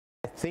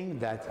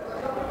think that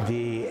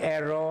the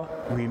error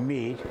we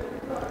made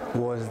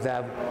was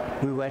that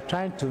we were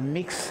trying to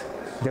mix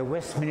the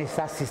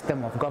Westminster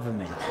system of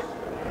government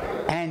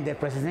and the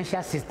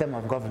presidential system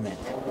of government.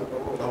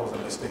 That was a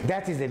mistake.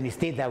 That is the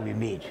mistake that we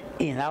made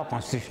in our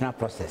constitutional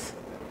process.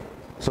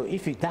 So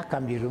if that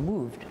can be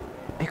removed,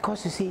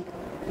 because you see,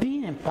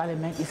 being in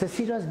parliament is a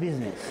serious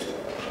business.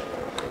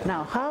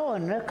 Now, how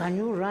on earth can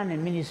you run a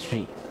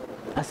ministry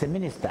as a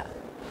minister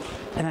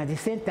and at the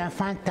same time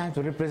find time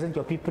to represent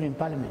your people in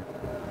parliament?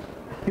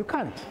 You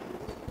can't.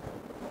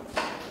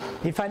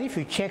 In fact, if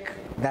you check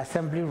the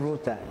assembly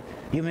rota,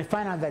 you may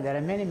find out that there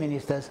are many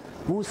ministers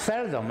who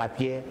seldom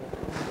appear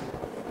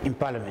in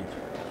parliament.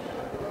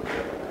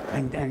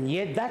 And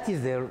yet that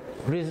is their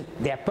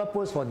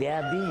purpose for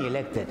their being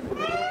elected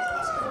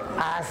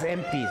as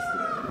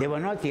MPs. They were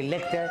not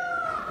elected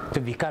to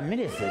become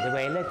ministers, they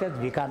were elected to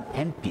become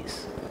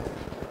MPs,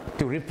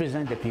 to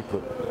represent the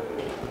people.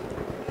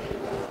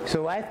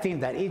 So I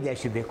think that if there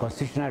should be a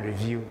constitutional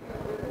review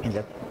in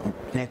the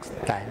next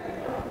time,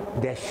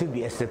 there should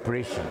be a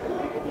separation.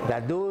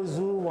 That those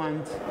who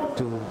want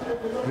to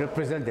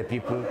represent the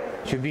people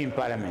should be in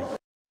parliament.